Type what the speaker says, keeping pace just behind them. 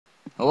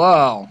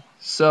Hello.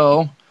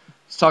 So,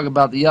 let's talk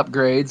about the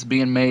upgrades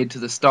being made to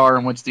the star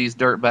in which these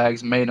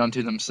dirtbags made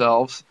unto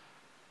themselves.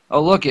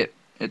 Oh, look it.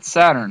 It's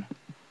Saturn.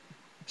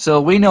 So,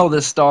 we know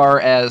this star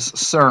as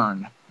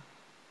CERN.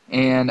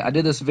 And I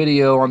did this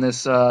video on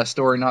this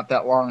story not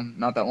that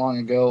long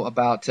ago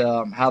about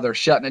how they're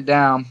shutting it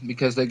down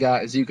because they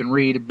got, as you can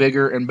read,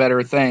 bigger and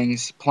better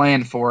things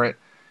planned for it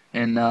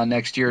in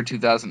next year,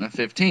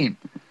 2015.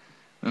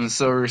 And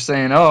so we're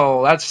saying,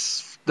 oh,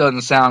 that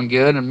doesn't sound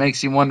good, and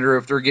makes you wonder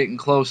if they're getting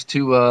close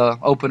to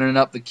opening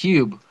up the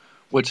cube,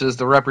 which is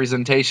the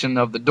representation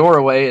of the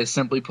doorway, is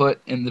simply put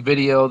in the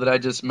video that I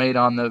just made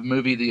on the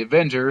movie The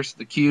Avengers.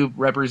 The cube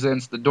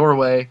represents the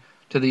doorway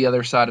to the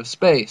other side of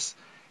space.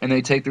 And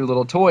they take their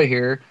little toy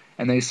here,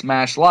 and they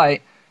smash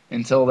light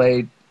until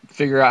they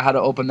figure out how to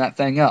open that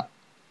thing up.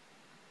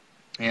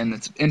 And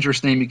it's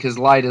interesting because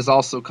light is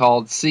also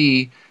called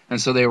C,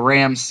 and so they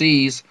ram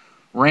C's.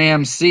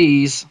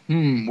 Ramses,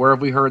 where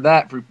have we heard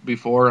that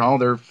before? Oh,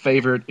 their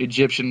favorite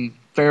Egyptian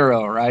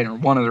pharaoh, right? Or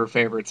one of their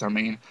favorites, I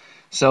mean.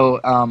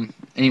 So,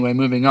 anyway,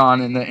 moving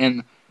on.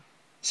 And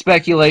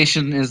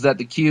speculation is that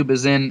the cube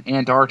is in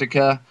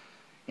Antarctica.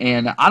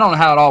 And I don't know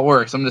how it all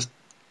works. I'm just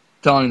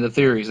telling you the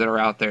theories that are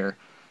out there.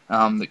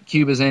 The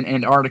cube is in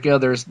Antarctica.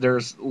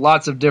 There's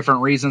lots of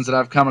different reasons that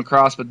I've come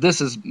across, but this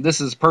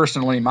is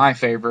personally my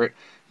favorite.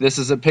 This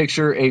is a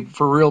picture, a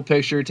for real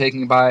picture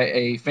taken by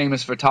a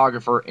famous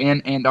photographer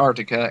in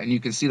Antarctica, and you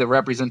can see the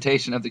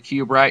representation of the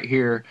cube right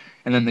here,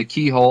 and then the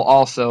keyhole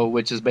also,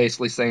 which is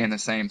basically saying the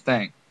same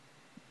thing.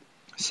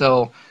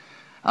 So,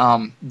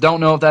 don't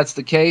know if that's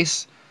the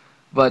case,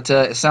 but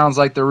it sounds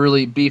like they're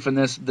really beefing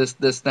this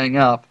thing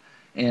up,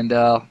 and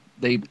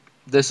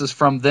this is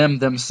from them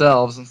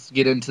themselves. Let's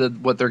get into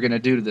what they're going to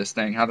do to this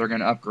thing, how they're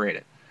going to upgrade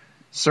it.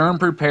 CERN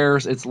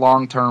prepares its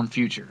long-term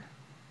future.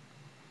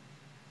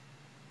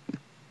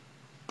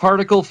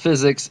 Particle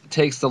physics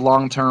takes the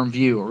long-term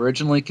view.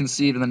 Originally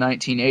conceived in the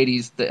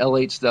 1980s,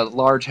 the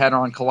Large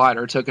Hadron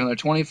Collider took another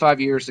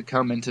 25 years to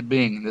come into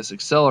being. This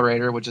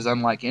accelerator, which is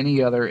unlike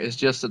any other, is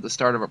just at the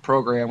start of a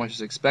program which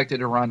is expected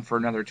to run for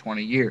another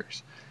 20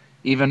 years.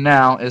 Even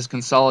now, as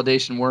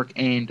consolidation work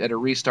aimed at a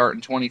restart in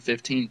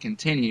 2015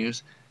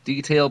 continues,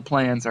 detailed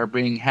plans are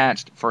being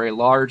hatched for a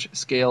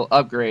large-scale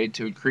upgrade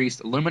to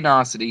increase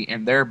luminosity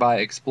and thereby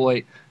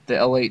exploit the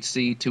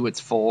LHC to its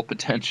full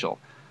potential.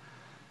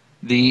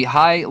 The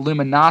high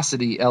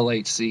luminosity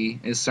LHC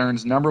is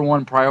CERN's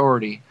 #1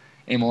 priority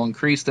and will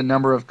increase the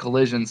number of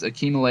collisions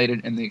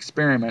accumulated in the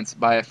experiments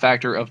by a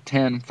factor of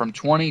 10 from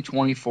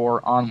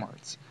 2024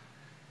 onwards.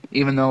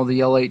 Even though the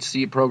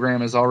LHC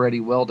program is already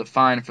well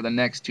defined for the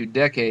next 2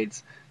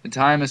 decades, the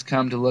time has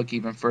come to look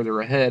even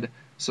further ahead,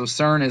 so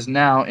CERN is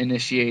now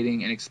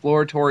initiating an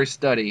exploratory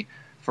study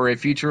for a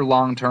future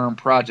long-term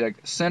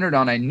project centered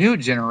on a new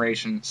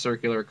generation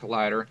circular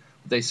collider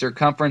with a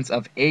circumference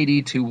of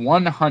 80 to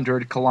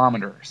 100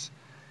 kilometers,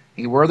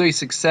 a worthy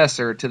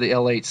successor to the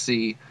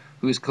LHC,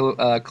 whose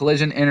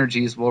collision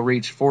energies will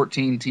reach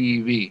 14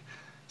 TeV.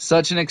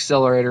 Such an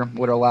accelerator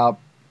would allow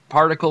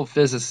particle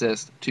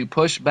physicists to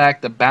push back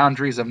the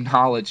boundaries of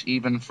knowledge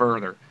even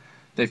further.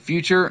 The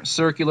future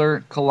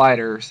circular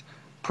colliders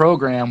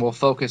program will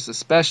focus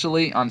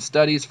especially on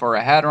studies for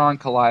a hadron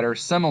collider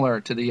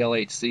similar to the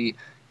LHC,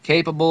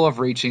 capable of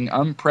reaching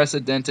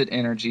unprecedented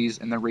energies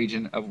in the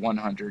region of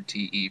 100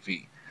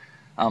 TeV.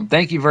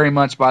 Thank you very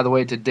much, by the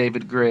way, to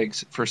David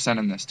Griggs for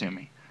sending this to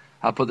me.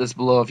 I'll put this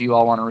below if you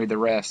all want to read the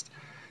rest.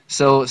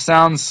 So, it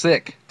sounds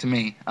sick to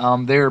me.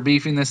 They're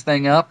beefing this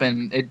thing up,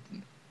 and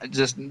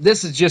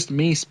this is just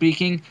me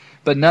speaking,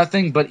 but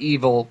nothing but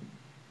evil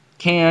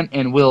can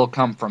and will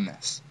come from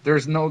this.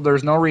 There's no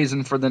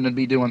reason for them to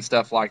be doing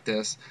stuff like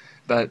this,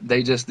 but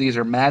these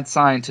are mad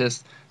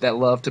scientists that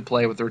love to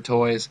play with their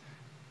toys,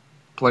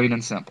 plain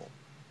and simple.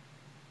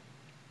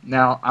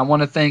 Now, I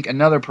want to thank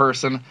another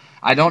person.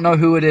 I don't know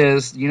who it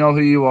is. You know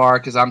who you are,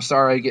 because I'm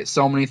sorry I get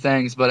so many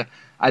things, but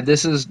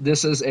this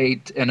is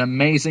an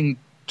amazing,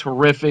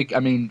 terrific,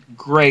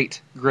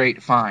 great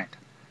find.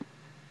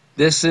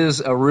 This is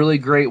a really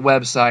great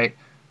website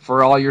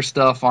for all your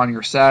stuff on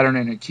your Saturn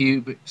and a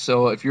cube.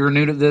 So if you're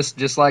new to this,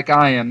 just like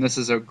I am, this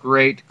is a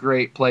great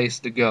place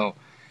to go.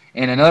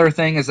 And another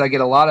thing is I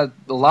get a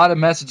lot of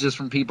messages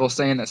from people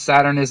saying that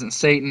Saturn isn't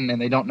Satan and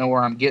they don't know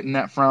where I'm getting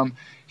that from.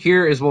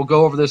 We'll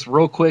go over this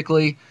real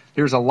quickly.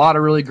 There's a lot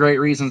of really great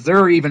reasons. There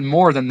are even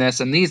more than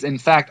this, and these in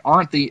fact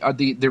aren't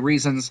the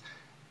reasons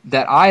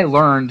that I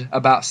learned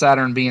about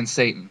Saturn being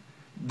Satan.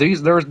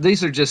 These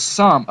are just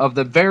some of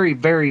the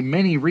very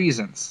many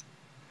reasons.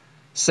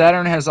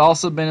 Saturn has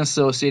also been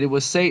associated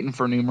with Satan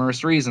for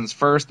numerous reasons.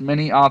 First,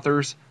 many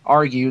authors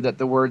argue that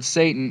the word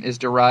Satan is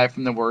derived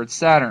from the word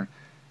Saturn.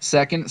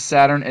 Second,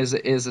 Saturn is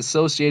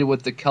associated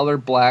with the color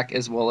black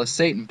as well as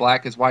Satan.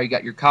 Black is why you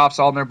got your cops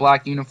all in their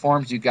black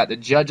uniforms. You got the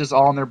judges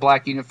all in their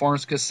black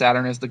uniforms because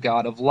Saturn is the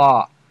god of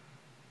law.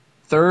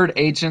 Third,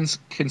 ancients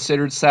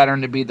considered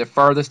Saturn to be the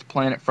farthest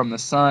planet from the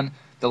sun,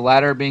 the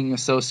latter being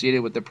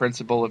associated with the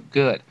principle of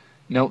good.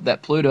 Note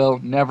that Pluto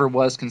never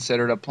was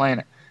considered a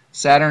planet.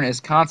 Saturn is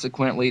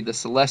consequently the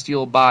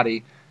celestial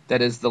body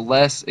that is the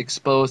less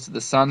exposed to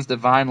the sun's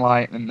divine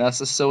light and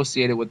thus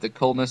associated with the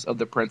coldness of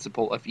the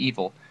principle of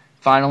evil.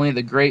 Finally,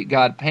 the great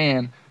god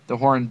Pan, the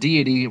horned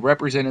deity,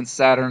 represented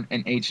Saturn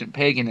in ancient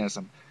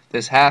paganism.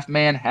 This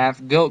half-man,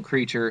 half-goat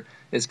creature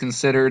is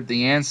considered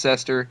the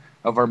ancestor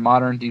of our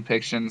modern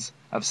depictions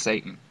of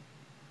Satan.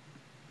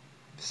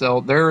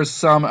 So there are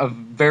some of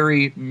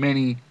very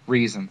many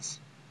reasons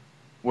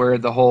where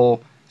the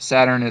whole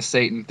Saturn is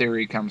Satan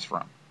theory comes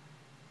from.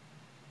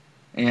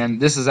 And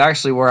this is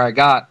actually where I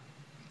got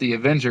the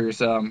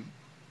Avengers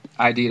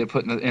idea to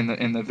put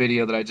in the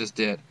video that I just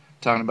did,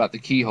 talking about the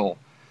keyhole.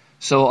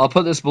 So I'll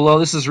put this below.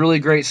 This is really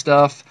great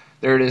stuff.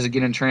 There it is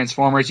again in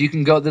Transformers. You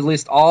can go to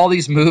list all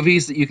these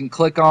movies that you can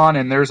click on,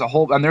 and there's a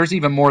whole, and there's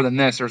even more than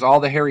this. There's all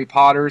the Harry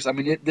Potters. I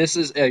mean, this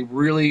is a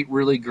really,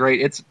 really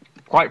great. It's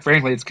quite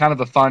frankly, it's kind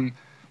of a fun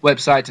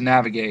website to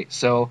navigate.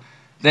 So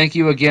thank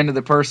you again to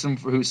the person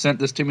who sent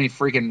this to me.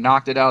 Freaking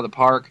knocked it out of the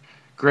park.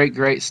 Great,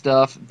 great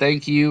stuff.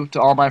 Thank you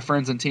to all my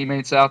friends and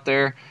teammates out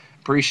there.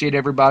 Appreciate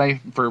everybody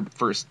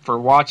for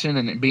watching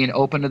and being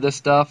open to this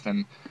stuff.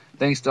 And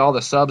thanks to all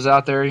the subs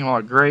out there. You all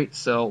are great.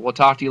 So we'll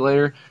talk to you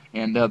later.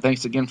 And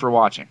thanks again for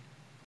watching.